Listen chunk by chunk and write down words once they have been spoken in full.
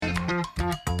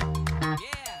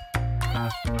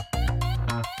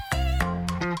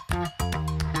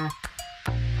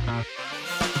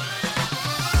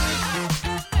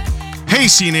Hey,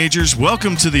 Teenagers,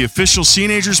 welcome to the official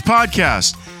Teenagers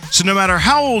podcast. So no matter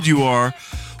how old you are,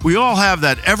 we all have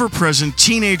that ever-present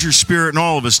teenager spirit in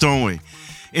all of us, don't we?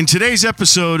 In today's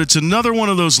episode, it's another one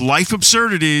of those life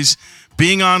absurdities,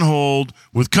 being on hold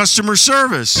with customer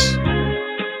service.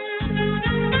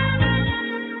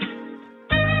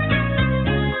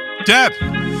 Deb.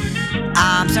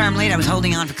 I'm sorry I'm late. I was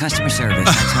holding on for customer service.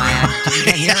 That's why I didn't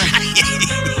get here.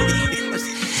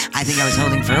 I think I was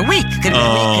holding for a week. Could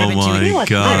have been my 2 weeks.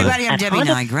 God. Hi, everybody. I'm Debbie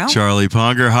Nigro. Charlie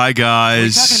Ponger. Hi,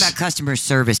 guys. We're talking about customer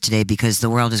service today because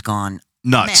the world has gone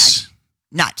nuts.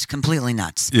 Mad. Nuts. Completely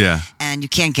nuts. Yeah. And you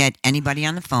can't get anybody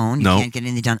on the phone. You can't get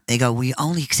anything done. They go, we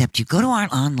only accept you. Go to our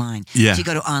online. Yeah. So you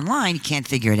go to online, you can't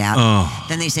figure it out. Oh.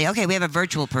 Then they say, okay, we have a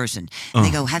virtual person. And they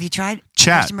go, have you tried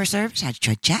chat? Customer service? Have you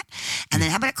tried chat? And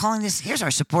then how about calling this? Here's our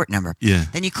support number. Yeah.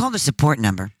 Then you call the support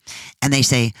number and they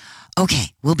say, okay,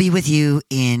 we'll be with you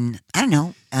in, I don't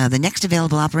know, the next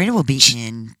available operator will be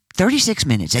in 36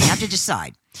 minutes. And you have to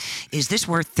decide, is this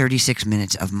worth 36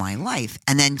 minutes of my life?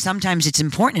 And then sometimes it's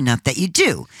important enough that you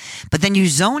do. But then you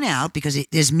zone out because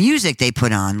there's music they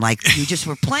put on, like you just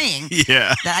were playing,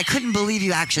 Yeah. that I couldn't believe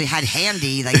you actually had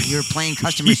handy, like you were playing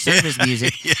customer service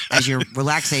music as your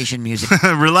relaxation music.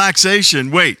 Relaxation.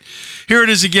 Wait, here it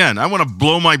is again. I want to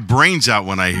blow my brains out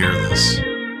when I hear this.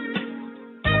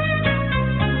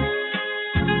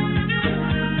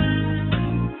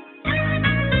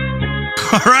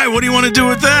 All right, what do you want to do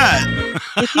with that?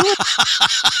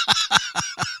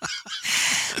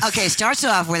 Okay, starts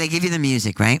off where they give you the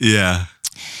music, right? Yeah.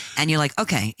 And you're like,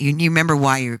 okay, you remember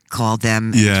why you called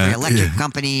them? Yeah, It's for your electric yeah.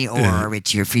 company, or Yeah.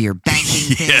 it's for your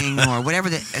banking thing, or whatever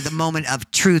the moment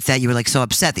of truth that you were like so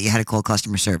upset that you had to call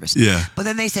customer service. Yeah. But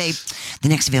then they say, the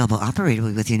next available operator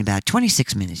will be with you in about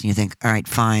 26 minutes. And you think, all right,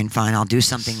 fine, I'll do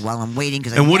something while I'm waiting.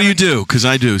 And what do you do? Because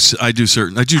I do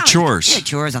chores. Yeah,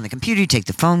 chores on the computer. You take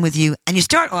the phone with you, and you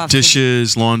start off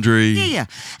Dishes, laundry. Yeah.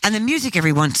 And the music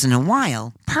every once in a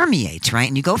while permeates, right?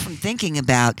 And you go from thinking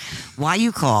about why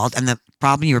you called and the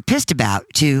problem you were pissed about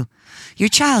to your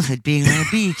childhood being on a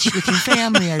beach with your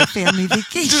family at a family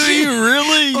vacation. Do you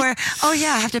really? Or, oh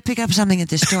yeah, I have to pick up something at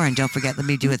the store, and don't forget, let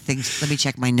me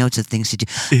check my notes of things to do.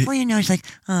 Well, you know, it's like,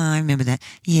 oh, I remember that.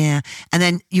 Yeah. And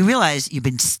then you realize you've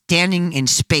been standing in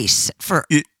space for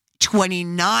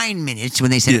 29 minutes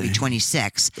when they said it'd be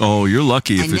 26. Oh, you're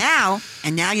lucky.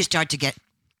 And now you start to get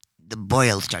the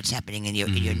boil starts happening in your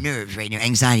nerves, right? In your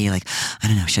anxiety. You're like, I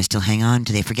don't know, should I still hang on?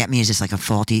 Do they forget me? Is this like a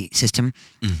faulty system?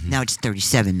 Now it's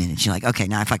 37 minutes. You're like, okay,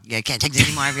 now I can't take this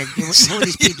anymore. Who are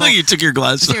these people? You took your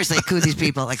glasses off. Seriously, who are these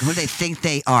people? Like, who do they think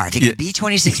they are? They could be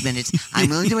 26 minutes. I'm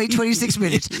willing to wait 26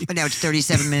 minutes, but now it's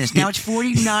 37 minutes. Now it's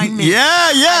 49 minutes.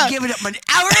 Yeah. I'm giving up an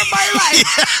hour of my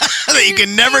life That you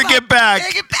can never get back.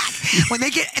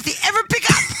 If they ever pick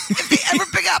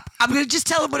up, I'm going to just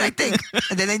tell them what I think.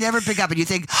 And then they never pick up, and you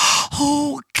think,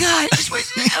 oh, God, I just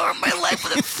wasted an hour of my life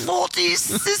with a faulty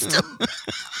system.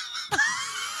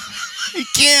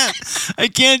 I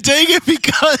can't take it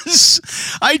because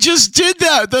I just did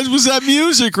that. That was that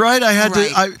music, right? I had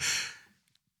to.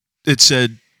 It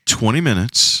said 20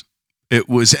 minutes. It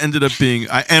ended up being,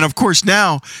 and of course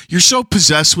now you're so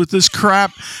possessed with this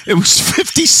crap. It was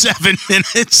 57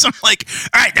 minutes. I'm like,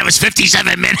 all right, that was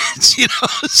 57 minutes. You know,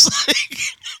 it's like.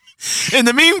 In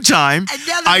the meantime,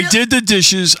 I did the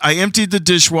dishes. I emptied the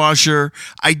dishwasher.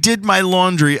 I did my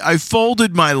laundry. I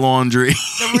folded my laundry.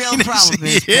 The real problem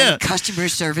is when customer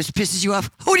service pisses you off.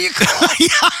 Who do you call?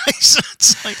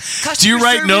 It's like, do you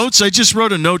write notes? I just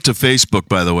wrote a note to Facebook,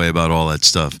 by the way, about all that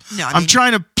stuff. No, I'm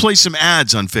trying to play some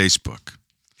ads on Facebook.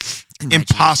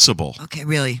 Impossible. Okay,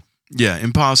 really? Yeah,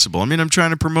 impossible. I mean, I'm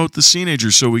trying to promote the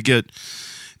teenagers so we get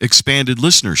expanded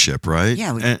listenership, right?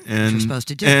 Yeah, which we're supposed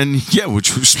to do.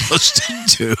 Which we're supposed to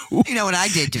do. You know what I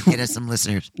did to get us some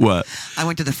listeners? What? I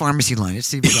went to the pharmacy line at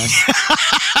CVS.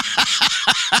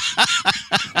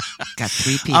 Got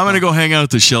 3 people. I'm going to go hang out at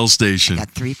the Shell station.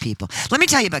 Got 3 people. Let me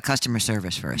tell you about customer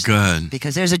service first. Go ahead.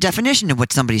 Because there's a definition of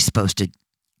what somebody's supposed to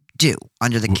do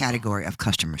under the category of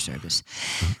customer service.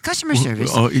 Customer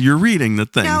service. Oh, you're reading the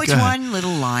thing. No, it's Go ahead. one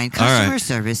little line. Customer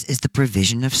service is the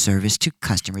provision of service to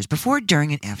customers before,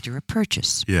 during, and after a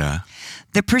purchase. Yeah.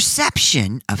 The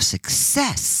perception of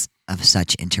success of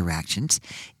such interactions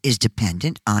is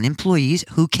dependent on employees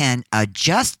who can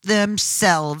adjust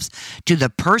themselves to the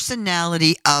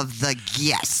personality of the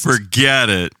guest. Forget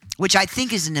it. Which I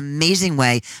think is an amazing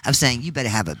way of saying you better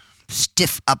have a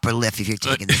stiff upper lip if you're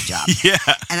taking this job. Yeah.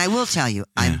 And I will tell you,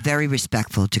 I'm very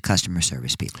respectful to customer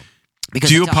service people. Because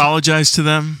do you apologize to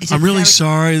them? I'm really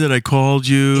sorry that I called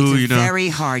you. It's a very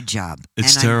hard job.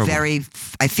 It's and terrible.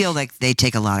 I feel like they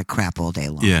take a lot of crap all day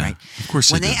long, Yeah, right? of course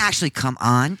when they they do. actually come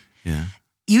on, Yeah.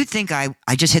 you think I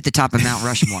just hit the top of Mount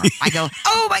Rushmore. I go,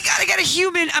 oh my God, I got a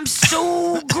human. I'm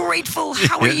so grateful.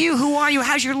 How are you? Who are you?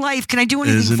 How's your life? Can I do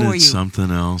anything Isn't for it you?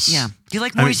 something else? Yeah. Do you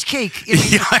like moist cake?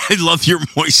 Yeah, I love your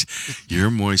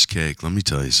moist cake. Let me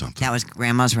tell you something. That was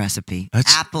Grandma's recipe.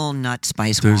 That's- Apple, nut,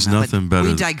 spice, There's walnut. nothing But better.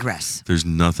 we digress. There's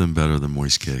nothing better than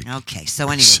moist cake. Okay. So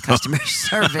anyway, customer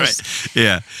service. Right.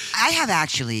 Yeah. I have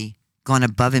actually gone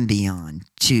above and beyond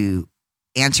to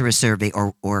answer a survey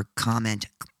or comment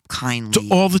kindly.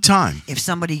 All the time. If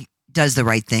somebody does the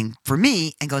right thing for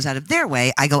me and goes out of their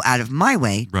way, I go out of my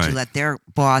way Right. to let their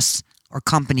boss or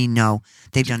company know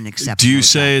they've done an acceptable Do you job.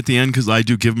 say at the end, because I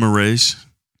do give them a raise?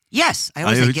 Yes. I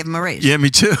always say give them a raise. Yeah, me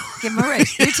too. Give them a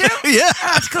raise. You too? Yeah.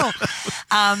 Oh, that's cool.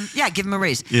 Yeah, give them a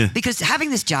raise. Yeah. Because having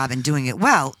this job and doing it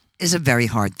well is a very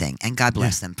hard thing, and God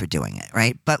bless them for doing it,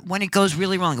 right? But when it goes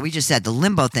really wrong, we just said the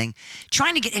limbo thing,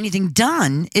 trying to get anything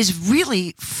done is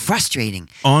really frustrating.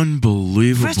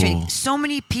 Unbelievable. Frustrating. So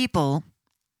many people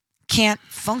can't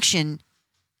function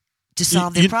to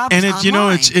solve their problems and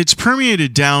online. it's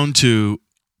permeated down to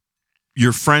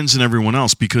your friends and everyone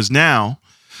else, because now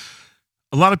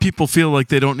a lot of people feel like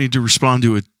they don't need to respond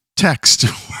to a text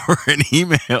or an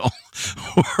email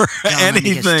or Don't let me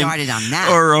get anything started on that.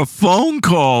 or a phone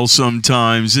call.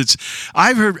 Sometimes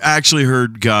I've actually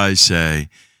heard guys say,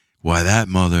 "Why that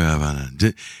mother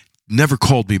never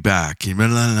called me back," and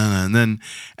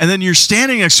then you're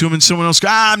standing next to him and someone else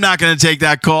goes, "I'm not going to take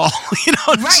that call."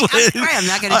 Right, I'm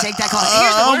not going to take that call.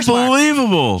 Here's the worst part.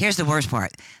 Unbelievable. Here's the worst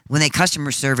part. When they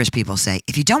customer service people say,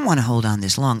 if you don't want to hold on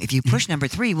this long, if you push number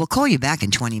 3, we'll call you back in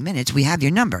 20 minutes. We have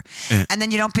your number. Yeah. And then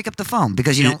you don't pick up the phone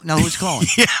because you don't know who's calling.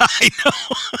 Yeah, I know.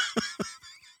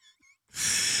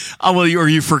 Oh, well, or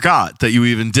you forgot that you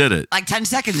even did it. Like 10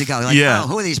 seconds ago. You're like, Yeah. oh,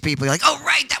 who are these people? You're like, oh,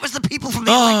 right, that was the people from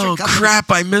the electric company. Crap,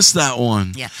 I missed that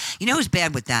one. Yeah. You know who's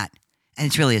bad with that? And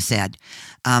it's really sad.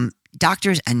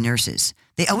 Doctors and nurses.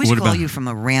 They always What call about- you from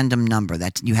a random number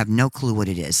that you have no clue what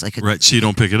it is. Like Right, so you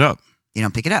don't pick it up. You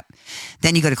don't pick it up.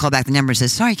 Then you go to call back the number and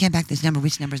says, sorry, you can't back this number.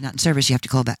 Which number's not in service? You have to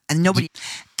call back. And nobody.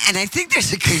 And I think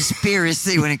there's a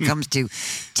conspiracy when it comes to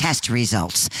test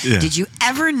results. Yeah. Did you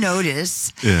ever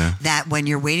notice Yeah. that when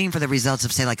you're waiting for the results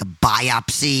of, say, like a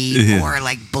biopsy Yeah. or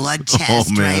like blood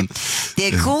test, man. right?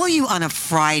 They call you on a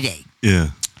Friday Yeah.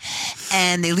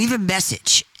 and they leave a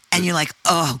message. And you're like,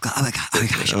 oh, God, oh, my God, oh, my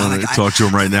gosh, oh, my God. Talk to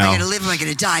him right Am now. I going to live? Am I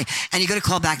going to die? And you go to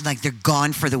call back like they're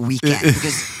gone for the weekend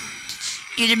because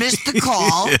you missed the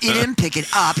call. You didn't pick it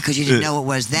up because you didn't know it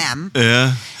was them.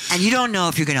 Yeah. And you don't know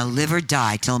if you're going to live or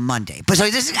die till Monday. But so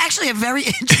this is actually a very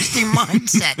interesting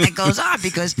mindset that goes on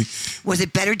because was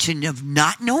it better to have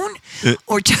not known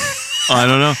or to I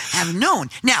don't know. have known?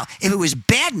 Now, if it was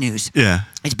bad news, Yeah.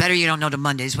 it's better you don't know till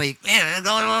Monday. This way,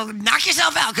 go knock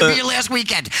yourself out. Could be your last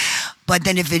weekend. But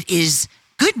then if it is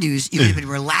good news, you could have been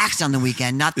relaxed on the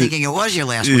weekend, not thinking it was your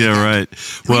last weekend. Yeah, right.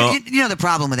 Well, you know the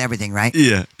problem with everything, right?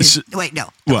 yeah. Wait, no.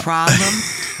 The What? problem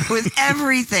with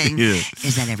everything Yeah.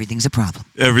 is that everything's a problem.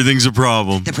 Everything's a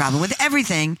problem. The problem with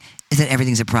everything is that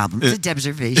everything's a problem. It's a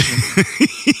observation.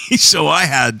 So I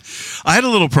had a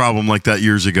little problem like that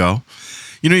years ago.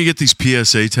 You know, you get these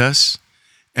PSA tests,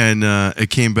 and it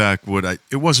came back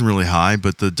it wasn't really high,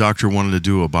 but the doctor wanted to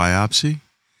do a biopsy.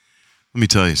 Let me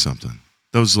tell you something.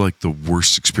 That was like the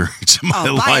worst experience of my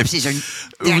life. Biopsies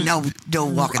are they're no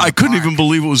walk in the I couldn't park. even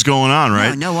believe what was going on,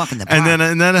 right? No walk in the park. And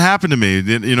then it happened to me.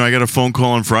 You know, I got a phone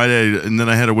call on Friday, and then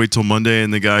I had to wait till Monday,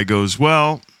 and the guy goes,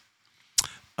 "Well,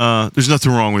 there's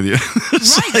nothing wrong with you."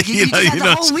 It's Right, like, you had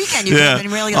the whole weekend. You could have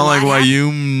been really I'm like, alive. "Why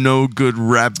you no good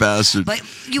rat bastard?" But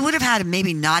you would have had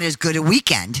maybe not as good a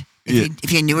weekend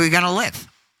if you knew you were going to live.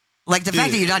 Like the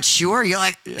fact that you're not sure, you're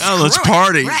like, Oh, let's screw it.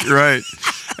 party, Right. right?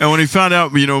 And when he found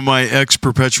out, you know, my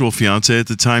ex-perpetual fiance at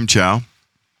the time, Chow,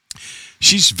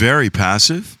 she's very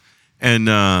passive,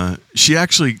 and she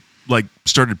actually like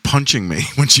started punching me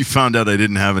when she found out I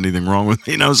didn't have anything wrong with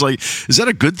me. And I was like, is that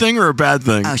a good thing or a bad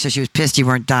thing? Oh, so she was pissed you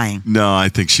weren't dying. No, I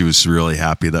think she was really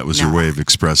happy. That was her No. way of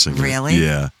expressing it. Really?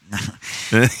 Yeah.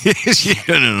 She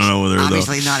didn't know with her,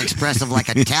 Obviously not expressive like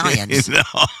Italians. though.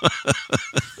 No.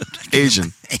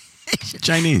 Asian.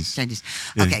 Chinese. Chinese.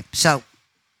 Yeah. Okay, so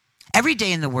every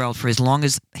day in the world, for as long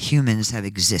as humans have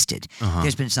existed,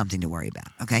 there's been something to worry about.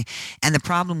 Okay, and the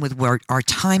problem with our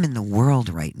time in the world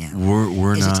right now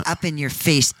We're is not. it's up in your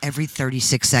face every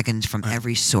 36 seconds from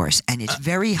every source, and it's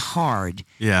very hard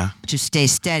Yeah. to stay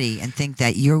steady and think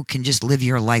that you can just live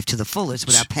your life to the fullest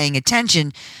without paying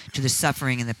attention to the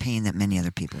suffering and the pain that many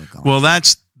other people are going. Well,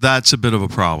 that's a bit of a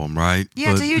problem, right?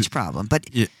 Yeah, it's But- a huge problem, but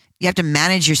Yeah. you have to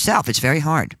manage yourself. It's very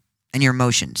hard, and your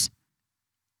emotions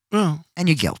Well, and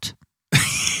your guilt.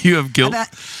 you have guilt.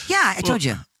 I told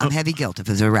you I'm heavy guilt. If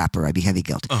it was a rapper, I'd be heavy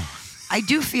guilt. Oh. I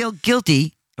do feel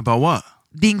guilty About what?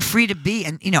 being free to be.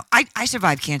 And, I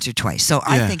survived cancer twice. So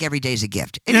I think every day is a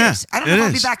gift. It is. I don't know if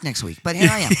I'll be back next week, but here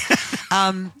I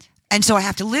am. And so I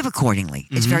have to live accordingly.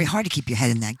 It's very hard to keep your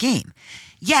head in that game.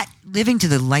 Yet, living to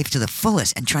the life to the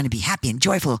fullest and trying to be happy and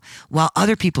joyful while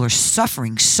other people are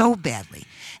suffering so badly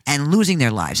and losing their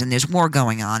lives, and there's war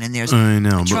going on, and there's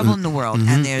trouble in the world,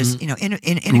 and there's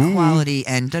inequality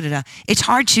and da-da-da. It's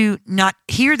hard to not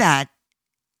hear that,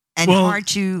 and hard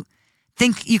to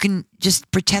think you can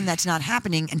just pretend that's not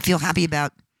happening and feel happy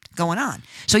about going on.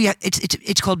 So yeah,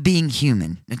 it's called being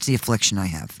human. It's the affliction I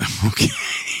have. Okay.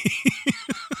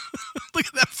 Look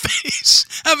at that face.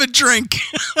 Have a drink.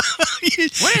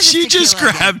 She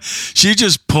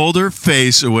just pulled her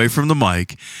face away from the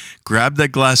mic, grabbed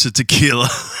that glass of tequila,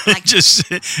 and she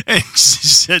said,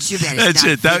 "That's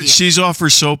it. She's off her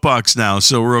soapbox now,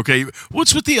 so we're okay."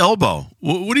 What's with the elbow?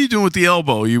 What are you doing with the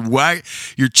elbow?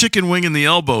 You're chicken winging the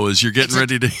elbow as you're getting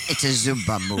ready to. It's a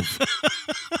Zumba move.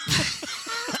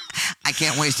 I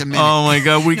can't waste a minute. Oh my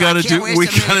God, we gotta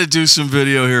do some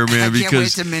video here, man. I can't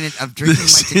waste a minute of drinking my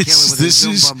tequila with a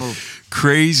Zumba move.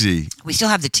 Crazy. We still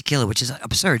have the tequila, which is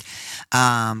absurd.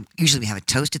 Usually we have a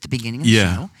toast at the beginning of the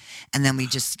show, and then we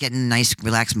just get in a nice,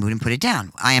 relaxed mood and put it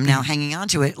down. I am now hanging on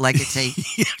to it like it's a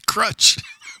crutch.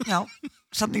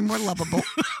 Something more lovable.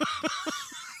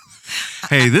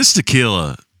 Hey, this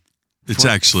tequila, it's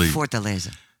actually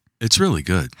Fortaleza. It's really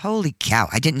good. Holy cow.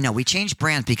 I didn't know. We changed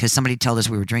brands because somebody told us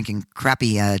we were drinking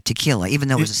crappy tequila, even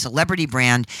though it was a celebrity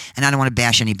brand, and I don't want to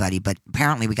bash anybody, but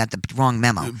apparently we got the wrong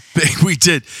memo. We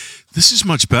did. This is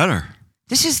much better.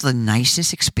 This is the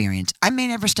nicest experience. I may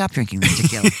never stop drinking the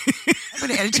tequila. I'm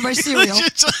going to add it to my cereal.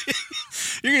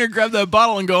 You're going to grab that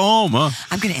bottle and go home, huh?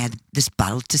 I'm going to add this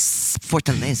bottle to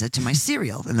Fortaleza to my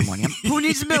cereal in the morning. Who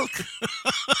needs milk?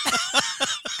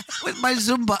 With my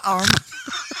Zumba arm.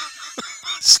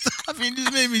 Stop. You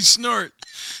just made me snort.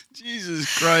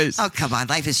 Jesus Christ. Oh, come on.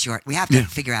 Life is short. We have to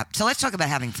figure out. So let's talk about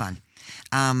having fun.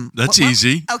 That's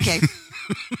easy. Okay.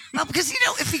 Well, because,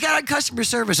 if you got on customer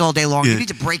service all day long, you need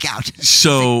to break out.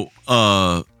 So,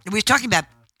 we were talking about,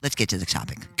 let's get to the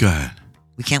topic. Go ahead.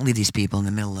 We can't leave these people in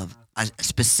the middle of a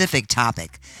specific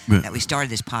topic that we started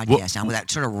this podcast on without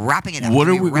sort of wrapping it up. What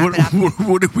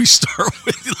did we start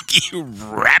with? Look at you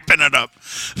wrapping it up.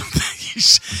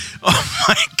 Oh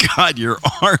my God, your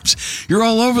arms. You're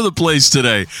all over the place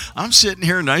today. I'm sitting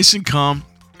here nice and calm.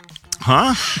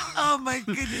 Huh? Oh my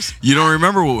goodness. You don't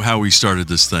remember how we started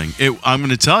this thing. I'm going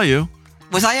to tell you.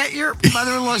 Was I at your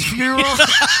mother-in-law's funeral?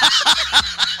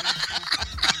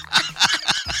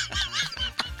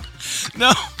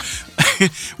 No.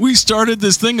 We started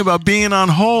this thing about being on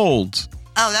hold.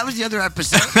 Oh, that was the other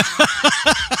episode.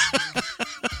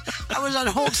 I was on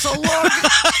hold so long.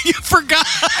 You forgot.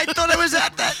 I thought I was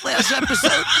at that last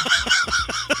episode.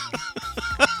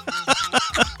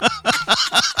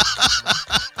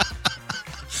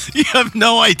 You have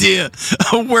no idea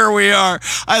where we are.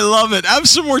 I love it. Have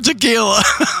some more tequila.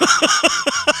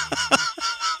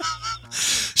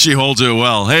 She holds it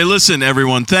well. Hey, listen,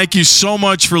 everyone. Thank you so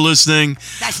much for listening.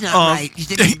 That's not right. You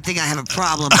didn't think I have a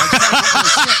problem.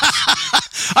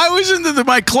 I was into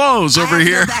my clothes over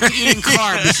here. I have to go back to eating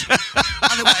carbs.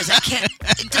 Otherwise, I can't.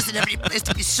 It doesn't have any place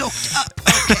to be soaked up.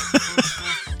 Okay.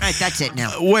 All right, that's it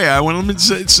now. Wait, I want to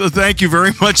say, so thank you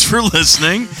very much for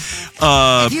listening.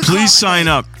 Please sign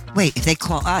up. Wait, if they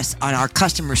call us on our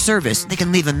customer service, they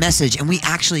can leave a message and we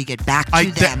actually get back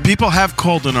to them. People have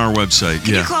called on our website.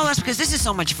 Can you call us? Because this is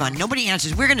so much fun. Nobody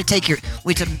answers. We're going to take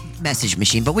it's a message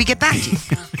machine, but we get back to you.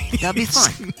 That'll be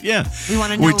fun. Yeah. We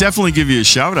want to know. We'll definitely give you a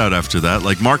shout out after that.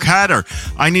 Like Mark Hatter.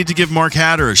 I need to give Mark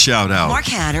Hatter a shout out. Mark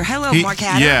Hatter. Hello, Mark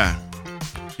Hatter. Yeah.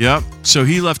 Yep. So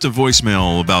he left a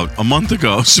voicemail about a month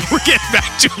ago. So we're getting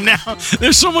back to him now.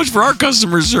 There's so much for our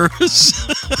customer service.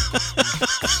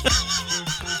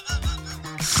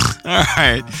 All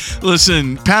right.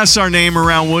 Listen, pass our name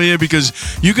around, will you? Because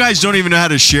you guys don't even know how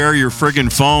to share your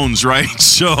friggin' phones, right?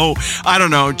 So, I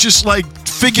don't know. Just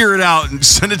figure it out and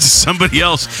send it to somebody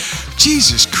else.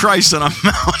 Jesus Christ on a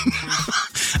mountain.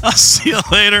 I'll see you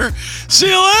later. See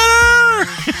you later.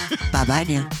 Bye-bye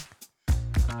now.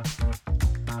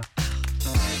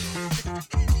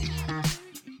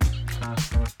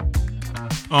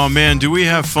 Oh, man. Do we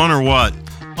have fun or what?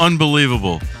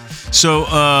 Unbelievable. So,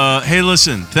 hey,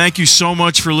 listen, thank you so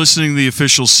much for listening to the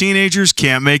official Sceenagers.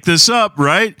 Can't make this up,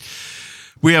 right?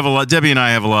 Debbie and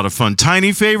I have a lot of fun.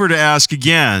 Tiny favor to ask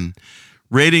again.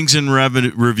 Ratings and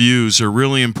reviews are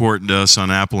really important to us on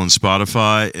Apple and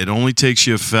Spotify. It only takes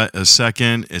you a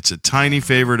second. It's a tiny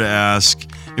favor to ask.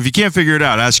 If you can't figure it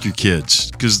out, ask your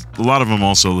kids, because a lot of them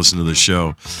also listen to the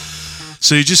show.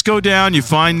 So you just go down, you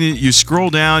scroll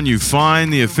down, you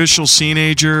find the official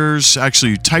Scene-Agers.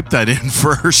 Actually, you type that in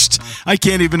first. I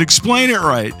can't even explain it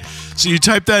right. So you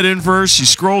type that in first, you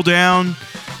scroll down,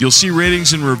 you'll see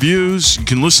ratings and reviews. You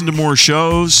can listen to more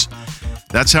shows.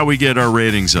 That's how we get our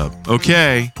ratings up.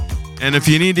 Okay. And if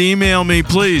you need to email me,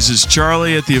 please, it's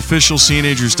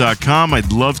charlie@theofficialsceenagers.com.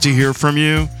 I'd love to hear from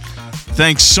you.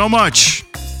 Thanks so much.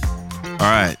 All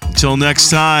right. Until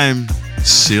next time.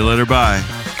 See you later. Bye.